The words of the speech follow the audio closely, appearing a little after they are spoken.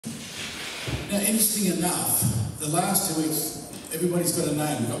Now, interesting enough, the last 2 weeks, everybody's got a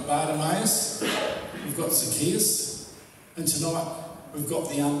name. We've got Bartimaeus, we've got Zacchaeus, and tonight we've got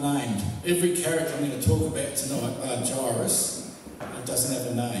the unnamed. Every character I'm going to talk about tonight, bar Jairus, doesn't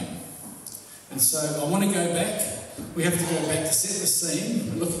have a name. And so I want to go back. We have to go back to set the scene.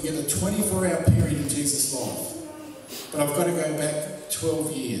 We're looking at a 24-hour period in Jesus' life. But I've got to go back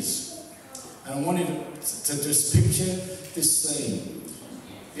 12 years. And I wanted to just picture this scene.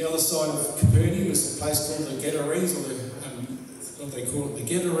 The other side of Capernaum was a place called the Gadarenes, or what they call it, the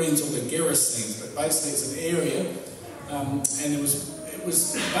Gadarenes or the Gerasenes. But basically it's an area, and it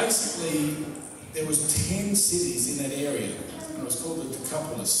was basically, there was 10 cities in that area. And it was called the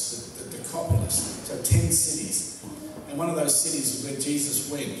Decapolis, the Decapolis, so 10 cities. And one of those cities is where Jesus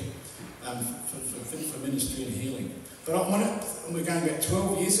went for ministry and healing. But we're going back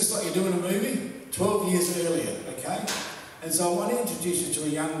 12 years, just like you do in a movie, 12 years earlier, okay? And so I want to introduce you to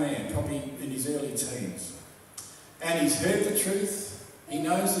a young man, probably in his early teens. And he's heard the truth, he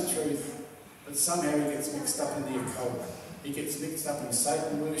knows the truth, but somehow he gets mixed up in the occult. He gets mixed up in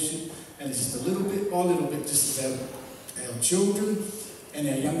Satan worship, and it's just a little bit by little bit, just as our children and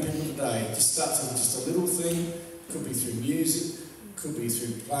our young people today, it just starts with just a little thing. Could be through music, could be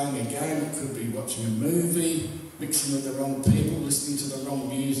through playing a game, it could be watching a movie, mixing with the wrong people, listening to the wrong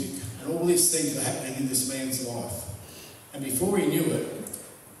music. And all these things are happening in this man's life. And before he knew it,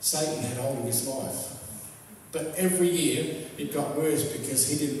 Satan had hold of his life. But every year it got worse because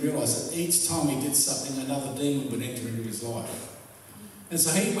he didn't realise that each time he did something, another demon would enter into his life. And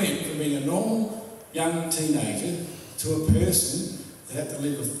so he went from being a normal young teenager to a person that had to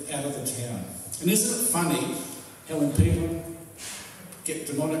live out of the town. And isn't it funny how when people get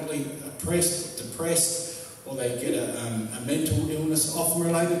demonically oppressed, depressed, or they get a mental illness often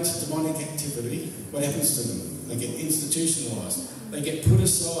related to demonic activity, what happens to them? They get institutionalised. They get put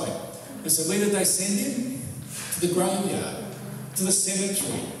aside. And so where did they send him? To the graveyard, to the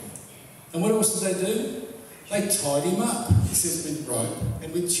cemetery. And what else did they do? They tied him up, it says, with rope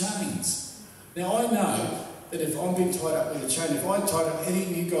and with chains. Now I know that if I'm being tied up with a chain, if I tied up any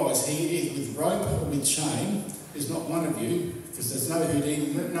of you guys here with rope or with chain, there's not one of you, because there's no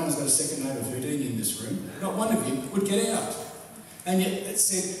Houdini, no one's got a second name of Houdini in this room, not one of you would get out. And yet it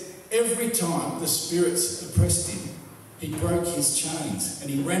said every time the spirits oppressed him, he broke his chains and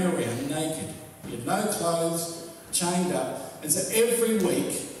he ran around naked. He had no clothes, chained up, and so every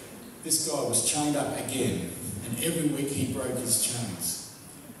week this guy was chained up again, and every week he broke his chains.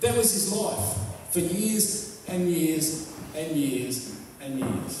 That was his life for years and years and years and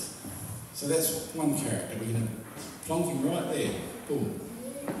years. So that's one character. We're going to plonk him right there. Boom.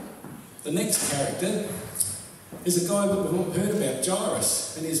 The next character is a guy that we've all heard about,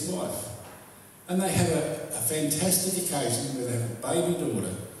 Jairus and his wife. And they have a fantastic occasion where they have a baby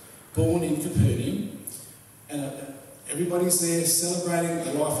daughter born in Capernaum, and everybody's there celebrating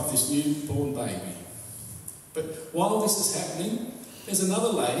the life of this newborn baby. But while this is happening, there's another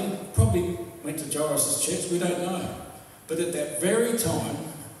lady, probably went to Jairus' church, we don't know. But at that very time,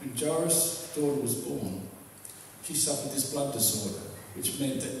 when Jairus' daughter was born, she suffered this blood disorder, which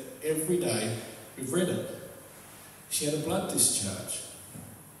meant that every day, we've read it, she had a blood discharge.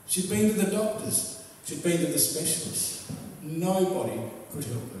 She'd been to the doctors, she'd been to the specialists. Nobody could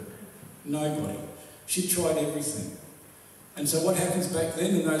help her. Nobody. She tried everything. And so what happens back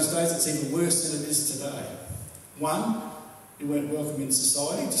then, in those days, it's even worse than it is today. One, you weren't welcome in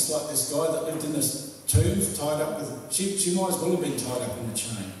society, just like this guy that lived in this tomb, tied up with... She might as well have been tied up in a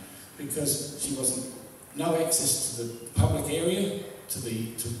chain, because she wasn't... No access to the public area, to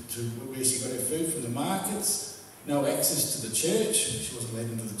where she got her food from the markets, no access to the church. She wasn't let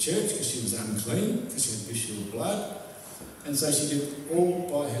into the church because she was unclean, because she had visceral blood. And so she did all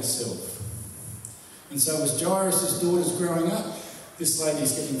by herself. And so as Jairus' daughter's growing up, this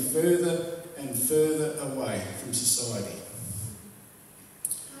lady's getting further and further away from society.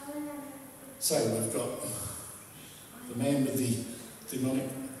 So we've got the man with the demonic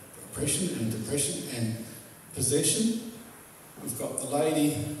oppression and depression and possession. We've got the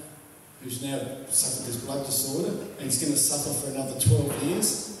lady who's now suffered this blood disorder and is going to suffer for another 12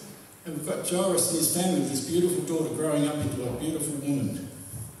 years. And we've got Jairus and his family with this beautiful daughter growing up into a beautiful woman.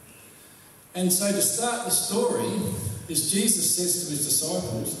 And so to start the story, is Jesus says to his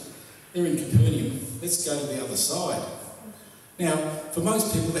disciples, they're in Capernaum, let's go to the other side. Now, for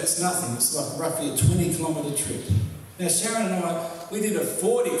most people that's nothing, it's like roughly a 20-kilometre trip. Now Sharon and I, we did a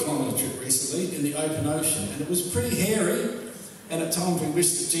 40-kilometre trip recently in the open ocean, and it was pretty hairy, and at times we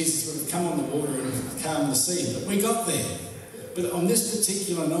wished that Jesus would have come on the water and calmed the sea, but we got there. But on this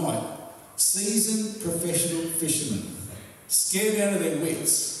particular night, seasoned professional fishermen, scared out of their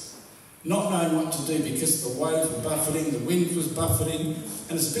wits, not knowing what to do because the waves were buffeting, the wind was buffeting.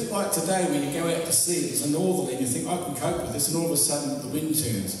 And it's a bit like today when you go out to sea, it's a northerly, and you think, I can cope with this, and all of a sudden the wind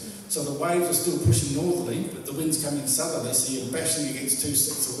turns. So the waves are still pushing northerly, but the wind's coming southerly, so you're bashing against two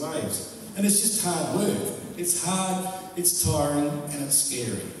sets of waves. And it's just hard work. It's hard, it's tiring, and it's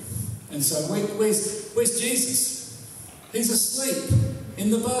scary. And so where's Jesus? He's asleep in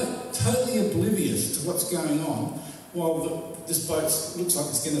the boat, totally oblivious to what's going on, while this boat looks like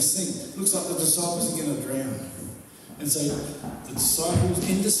it's going to sink. It looks like the disciples are going to drown. And so the disciples,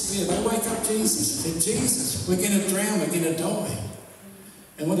 in despair, they wake up Jesus and say, Jesus, we're going to drown, we're going to die.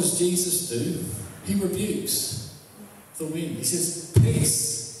 And what does Jesus do? He rebukes the wind. He says,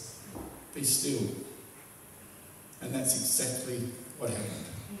 peace, be still. And that's exactly what happened.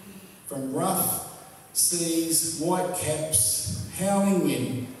 From rough seas, white caps, howling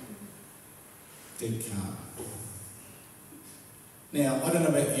wind, dead calm. Now, I don't know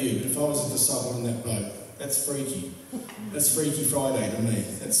about you, but if I was a disciple in that boat, that's freaky. That's Freaky Friday to me.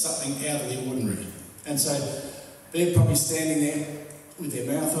 That's something out of the ordinary. And so they're probably standing there with their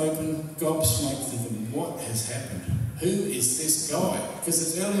mouth open, gobsmacked, thinking, what has happened? Who is this guy? Because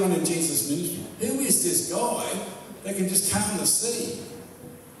it's early on in Jesus' ministry. Who is this guy that can just calm the sea?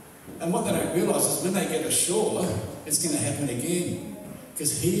 And what they don't realise is when they get ashore, it's going to happen again.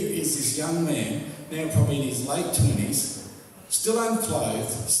 Because here is this young man, now probably in his late 20s, still unclothed,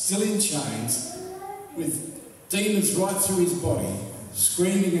 still in chains, with demons right through his body,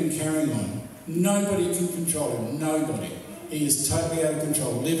 screaming and carrying on. Nobody can control him, nobody. He is totally out of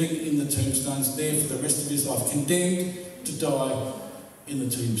control, living in the tombstones, there for the rest of his life, condemned to die in the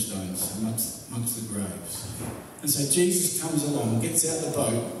tombstones, amongst the graves. And so Jesus comes along, gets out the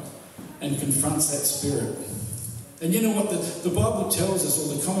boat, and confronts that spirit. And you know what the Bible tells us,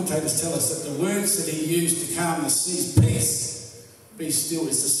 or the commentators tell us, that the words that he used to calm the seas, peace, be still,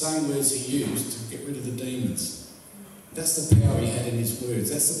 is the same words he used to get rid of the demons. That's the power he had in his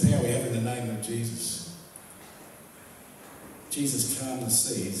words. That's the power we have in the name of Jesus. Jesus calmed the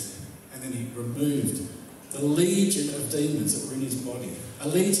seas, and then he removed the legion of demons that were in his body. A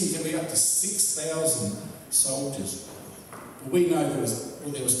legion can be up to 6,000 soldiers. Well, we know there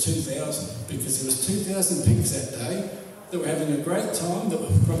was 2,000, because there was 2,000 pigs that day that were having a great time, that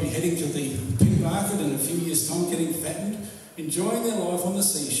were probably heading to the pig market in a few years' time, getting fattened, enjoying their life on the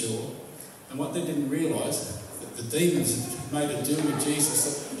seashore. And what they didn't realise, that the demons had made a deal with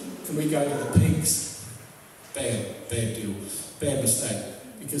Jesus, that can we go to the pigs? Bad deal, bad mistake,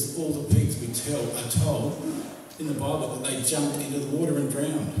 because all the pigs are told in the Bible that they jumped into the water and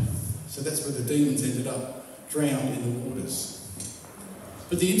drowned. So that's where the demons ended up, drowned in the waters.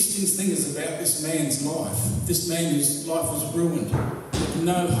 But the interesting thing is about this man's life. This man whose life was ruined, with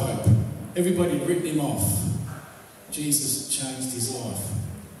no hope. Everybody had written him off. Jesus changed his life.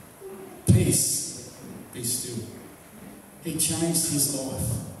 Peace, be still. He changed his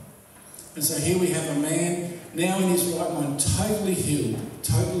life. And so here we have a man now in his right mind, totally healed,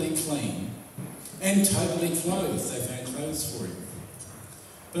 totally clean, and totally clothed. They found clothes for him.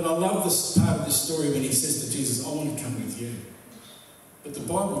 But I love this part of this story when he says to Jesus, I want to come with you. But the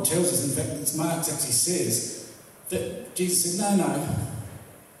Bible tells us, in fact, it's Mark actually says, that Jesus said, no,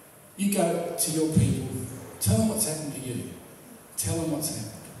 you go to your people, tell them what's happened to you. Tell them what's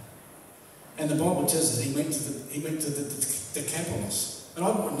happened. And the Bible tells us he went to the Decapolis. And I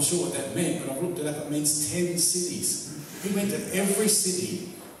wasn't sure what that meant, but I've looked it up. It means 10 cities. He went to every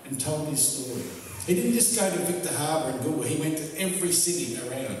city and told his story. He didn't just go to Victor Harbour and Goulburn. He went to every city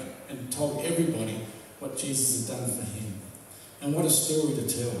around and told everybody what Jesus had done for him. And what a story to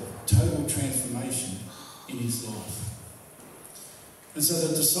tell. Total transformation in his life. And so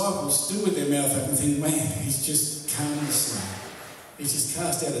the disciples stood with their mouth open thinking, man, he's just calmed the sea. He's just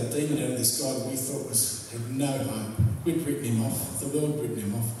cast out a demon out of this guy that we thought had no hope. We'd written him off. The world had written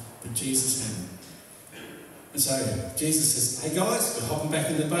him off. But Jesus hadn't. And so Jesus says, hey guys, we're hopping back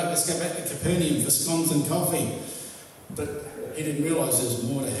in the boat. Let's go back to Capernaum for scones and coffee. But he didn't realise there was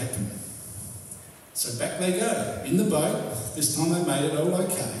more to happen. So back they go, in the boat. This time they made it all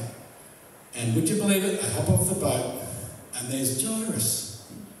okay. And would you believe it? They hop off the boat, and there's Jairus,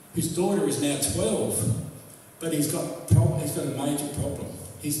 whose daughter is now 12. But he's got a major problem.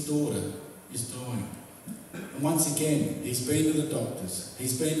 His daughter is dying. And once again, he's been to the doctors.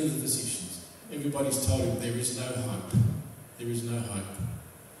 He's been to the physicians. Everybody's told him there is no hope. There is no hope.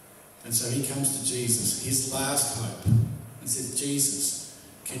 And so he comes to Jesus, his last hope, and said, Jesus,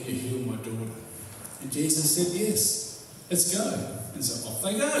 can you heal my daughter? And Jesus said, yes, let's go. And so off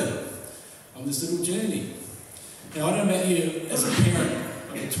they go on this little journey. Now, I don't know about you as a parent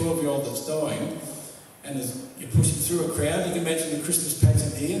of a 12-year-old that's dying, and as you're pushing through a crowd, you can imagine the Christmas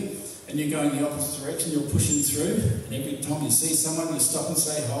pageant here, and you're going the opposite direction, you're pushing through, and every time you see someone, you stop and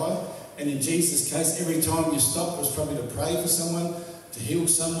say hi. And in Jesus' case, every time you stop was probably to pray for someone, to heal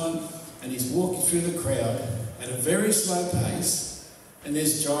someone, and he's walking through the crowd at a very slow pace, and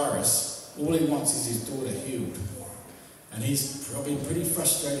there's Jairus. All he wants is his daughter healed. And he's probably pretty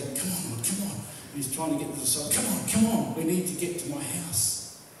frustrated. Come on. And he's trying to get to the side. Come on, we need to get to my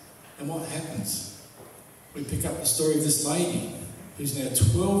house. And what happens? We pick up the story of this lady who's now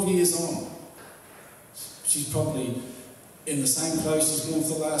 12 years on. She's probably in the same clothes she's worn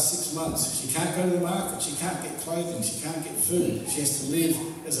for the last 6 months. She can't go to the market. She can't get clothing. She can't get food. She has to live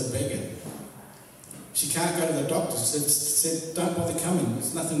as a beggar. She can't go to the doctor. She said, don't bother coming.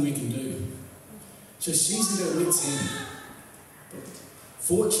 There's nothing we can do. So she's at her wit's end. But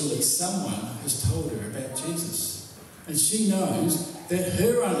fortunately, someone has told her about Jesus. And she knows that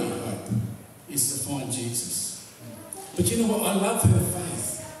her only hope is to find Jesus. But you know what? I love her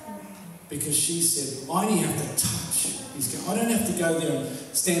faith. Because she said, I only have to touch his garment. I don't have to go there and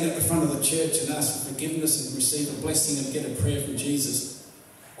stand at the front of the church and ask for forgiveness and receive a blessing and get a prayer from Jesus.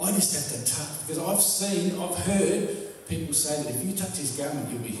 I just have to touch. Because I've heard people say that if you touch his garment,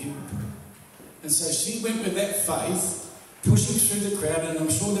 you'll be healed. And so she went with that faith, pushing through the crowd, and I'm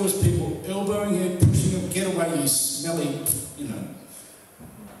sure there was people elbowing her, pushing her, get away, you smelly, you know.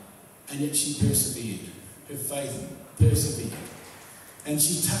 And yet she persevered. Her faith persevered. And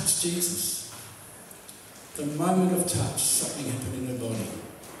she touched Jesus. The moment of touch, something happened in her body.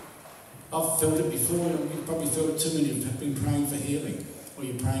 I've felt it before, and you've probably felt it too. Many have been praying for healing, or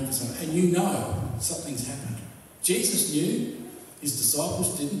you're praying for something, and you know something's happened. Jesus knew, his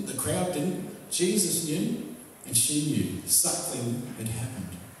disciples didn't, the crowd didn't. Jesus knew, and she knew something had happened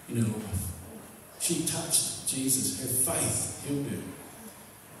in her life. She touched Jesus. Her faith healed her.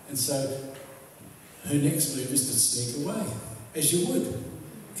 And so her next move is to sneak away, as you would.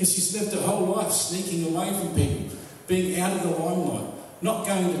 Because she's lived her whole life sneaking away from people, being out of the limelight, not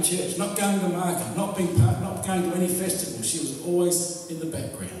going to church, not going to market, not going to any festival. She was always in the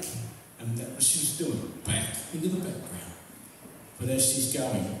background. And that was what she was doing, back into the background. But as she's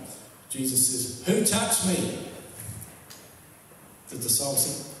going, Jesus says, who touched me? The disciples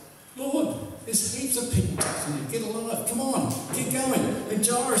said, Lord, there's heaps of people touching you. Get alive. Come on. Get going. And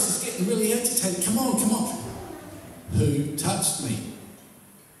Jairus is getting really agitated. Come on. Who touched me?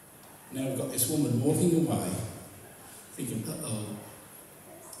 Now we've got this woman walking away, thinking, uh-oh,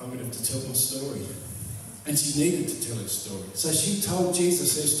 I'm going to have to tell my story. And she needed to tell her story. So she told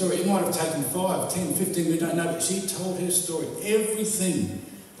Jesus her story. It might have taken 5, 10, 15, we don't know, but she told her story. Everything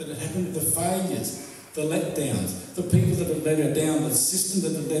that had happened, the failures, the letdowns, the people that had let her down, the system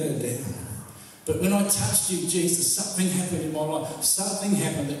that had let her down. But when I touched you, Jesus, something happened in my life. Something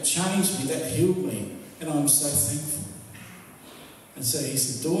happened that changed me, that healed me. And I'm so thankful. And so he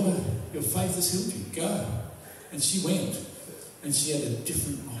said, daughter, your faith has healed you. Go. And she went. And she had a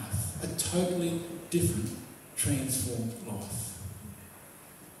different life. A totally different, transformed life.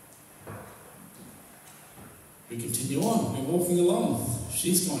 We continue on. We're walking along.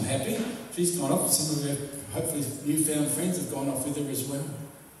 She's gone happy. She's gone off. Some of her, hopefully, newfound friends have gone off with her as well.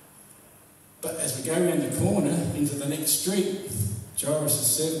 But as we go around the corner into the next street, Jairus'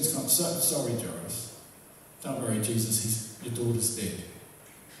 servant's gone, sorry, Jairus. Don't worry, Jesus, your daughter's dead.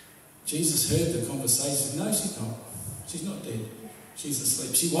 Jesus heard the conversation. No, she's not. She's not dead. She's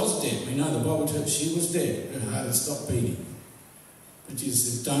asleep. She was dead. We know the Bible tells us she was dead. Her heart had stopped beating. But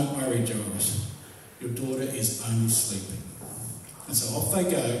Jesus said, don't worry, Jairus. Your daughter is only sleeping. And so off they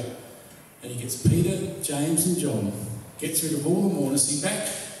go. And he gets Peter, James and John, gets rid of all the mourners. See, back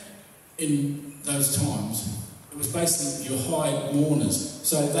in those times, it was basically your hired mourners.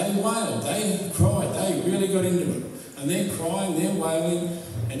 So they wailed, they cried, they really got into it. And they're crying, they're wailing,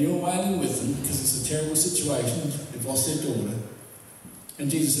 and you're wailing with them because it's a terrible situation. They've lost their daughter. And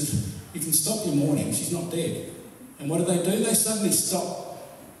Jesus said, you can stop your mourning, she's not dead. And what do? They suddenly stop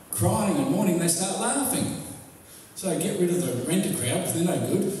crying and mourning, they start laughing. So get rid of the renter crowd, because they're no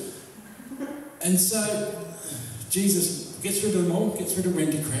good. And so Jesus gets rid of them all, gets rid of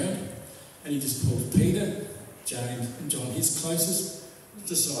renter crowd, and he just calls Peter, James and John, his closest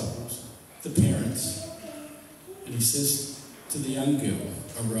disciples, the parents, and he says to the young girl,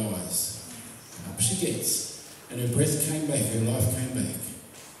 arise. Up she gets, and her breath came back, her life came back.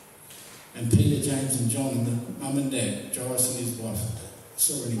 And Peter, James and John and the mum and dad, Jairus and his wife,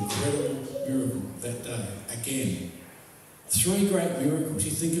 saw an incredible miracle that day. Again, 3 great miracles.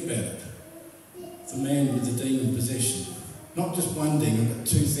 You think about it. The man with the demon possession. Not just one demon, but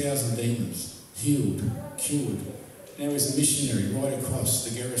 2,000 demons. Healed, cured. Now he's a missionary right across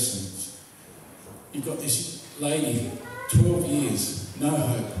the garrisons. You've got this lady, 12 years, no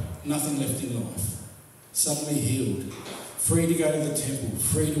hope, nothing left in life. Suddenly healed, free to go to the temple,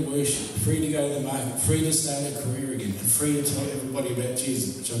 free to worship, free to go to the market, free to start a career again, and free to tell everybody about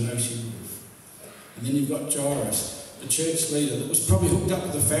Jesus, which I know she would have. And then you've got Jairus, the church leader that was probably hooked up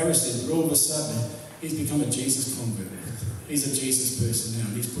with the Pharisees, but all of a sudden he's become a Jesus convert. He's a Jesus person now,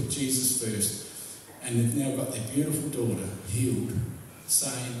 and he's put Jesus first. And they've now got their beautiful daughter healed,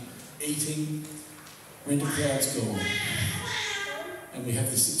 sane, eating, rented crowds gone. And we have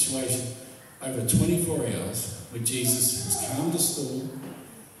this situation over 24 hours where Jesus has calmed a storm,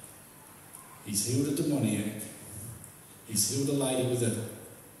 he's healed a demoniac, he's healed a lady with a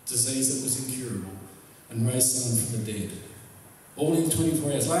disease that was incurable, and raised someone from the dead. All in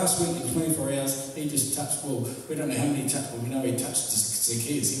 24 hours. Last week in 24 hours, he just touched, well, we don't know how many he touched, but we know he touched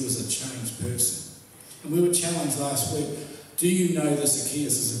Zacchaeus. He was a changed person. And we were challenged last week, do you know the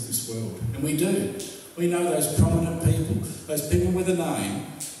Zacchaeuses of this world? And we do. We know those prominent people, those people with a name,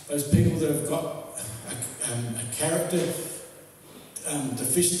 those people that have got a character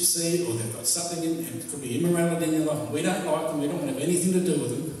deficiency, or they've got something in, and it could be immorality in their life. We don't like them, we don't want to have anything to do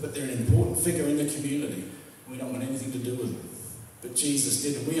with them, but they're an important figure in the community. We don't want anything to do with them. But Jesus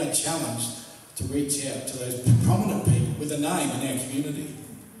did, and we are challenged to reach out to those prominent people with a name in our community.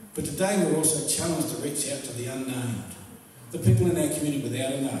 But today we're also challenged to reach out to the unnamed, the people in our community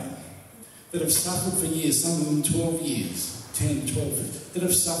without a name, that have suffered for years, some of them 12 years, 10, 12, that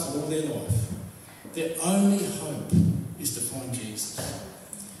have suffered all their life. Their only hope is to find Jesus.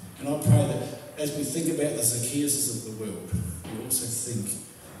 And I pray that as we think about the Zacchaeuses of the world, we also think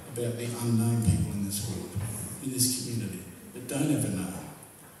about the unknown people in this world, in this community, that don't have a name.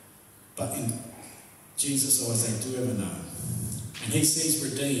 But in Jesus' eyes, they do have a name. And he sees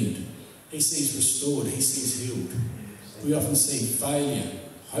redeemed, he sees restored, he sees healed. We often see failure,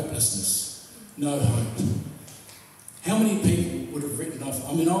 hopelessness, no hope. How many people would have written off,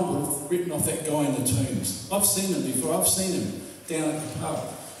 I would have written off that guy in the tombs. I've seen him before, I've seen him down at the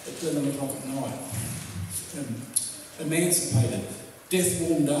pub at 11 o'clock at night. Emancipated, death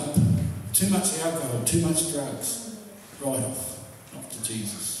warmed up, too much alcohol, too much drugs. Right off, not to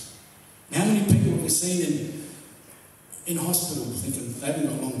Jesus. How many people have we seen in hospital thinking they haven't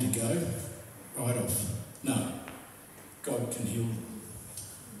got long to go? Right off. No, God can heal them.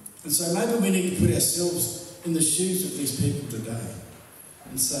 And so maybe we need to put ourselves in the shoes of these people today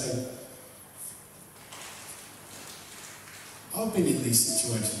and say, I've been in these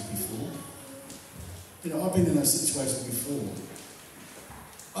situations before. You know, I've been in those situations before.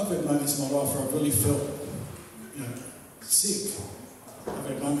 I've had moments in my life where I've really felt, you know, sick. I've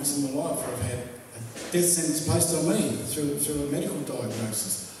had moments in my life where I've had a death sentence placed on me through a medical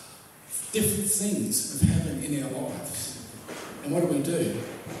diagnosis. Different things have happened in our lives. And what do?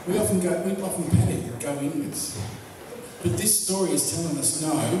 We often panic and go inwards. But this story is telling us,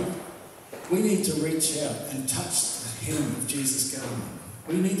 no, we need to reach out and touch the hem of Jesus' garment.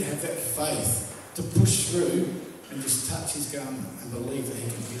 We need to have that faith to push through and just touch his garment and believe that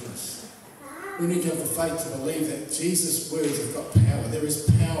he can heal us. We need to have the faith to believe that Jesus' words have got power. There is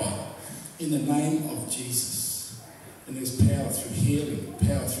power in the name of Jesus. And there's power through healing,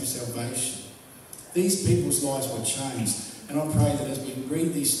 power through salvation. These people's lives were changed. And I pray that as we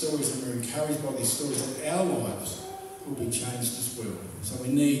read these stories and we're encouraged by these stories, that our lives will be changed as well. So we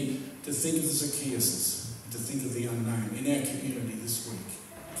need to think of the Zacchaeuses, to think of the unknown in our community this week,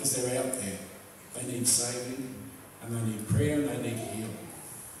 because they're out there. They need saving, and they need prayer, and they need healing.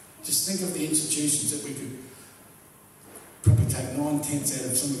 Just think of the institutions that we could probably take 9/10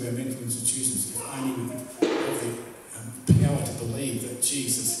 out of some of our mental institutions if only we could have the power to believe that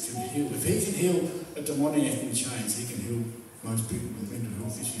Jesus can heal. If he can heal a demoniac in chains, he can heal most people with mental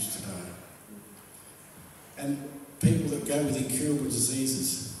health issues today. And people that go with incurable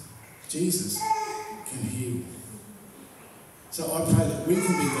diseases, Jesus can heal. So I pray that we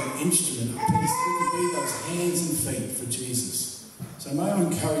can be that instrument of peace. We can be those hands and feet for Jesus. So may I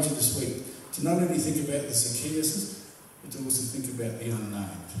encourage you this week to not only think about the Zacchaeuses, but to also think about the unnamed.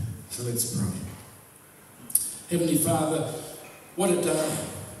 So let's pray. Heavenly Father, what a day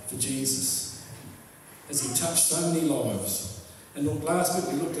for Jesus as he touched so many lives. And look, last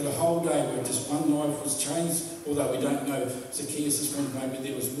week we looked at a whole day where just one life was changed, although we don't know Zacchaeus' friend, maybe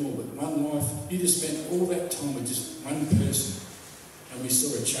there was more, but one life, you just spent all that time with just one person, and we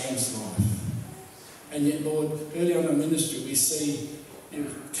saw a changed life. And yet, Lord, early on in ministry we see you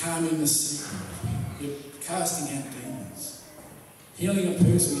calming the sick, you're casting out demons, healing a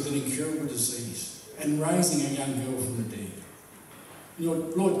person with an incurable disease, and raising a young girl from the dead.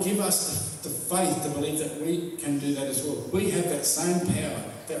 Lord, give us the faith to believe that we can do that as well. We have that same power,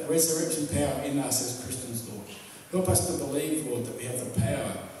 that resurrection power in us as Christians, Lord. Help us to believe, Lord, that we have the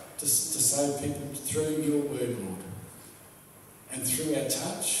power save people through your word, Lord. And through our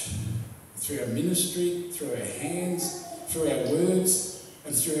touch, through our ministry, through our hands, through our words,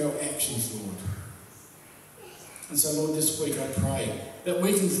 and through our actions, Lord. And so, Lord, this week I pray that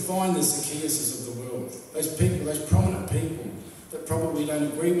we can find the Zacchaeuses of the world, those people, those prominent people that probably don't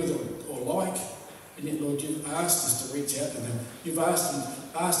agree with or like, and yet, Lord, you've asked us to reach out to them. You've asked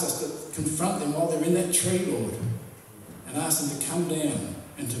us to confront them while they're in that tree, Lord, and ask them to come down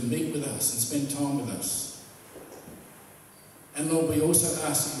and to meet with us and spend time with us. And Lord, we also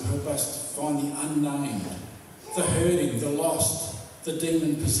ask that you help us to find the unnamed, the hurting, the lost, the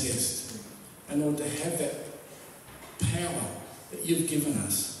demon-possessed, and Lord, to have that power that you've given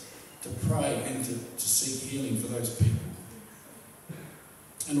us to pray and to seek healing for those people.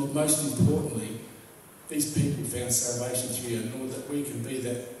 And Lord, most importantly, these people found salvation through you, and Lord, that we can be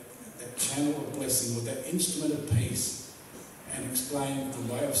that channel of blessing, or that instrument of peace, and explain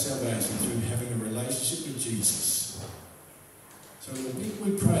the way of salvation through having a relationship with Jesus. So Lord,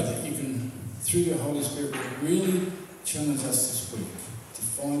 we pray that you can, through your Holy Spirit, really challenge us this week to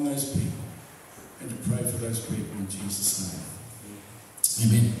find those people and to pray for those people in Jesus'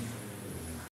 name. Amen.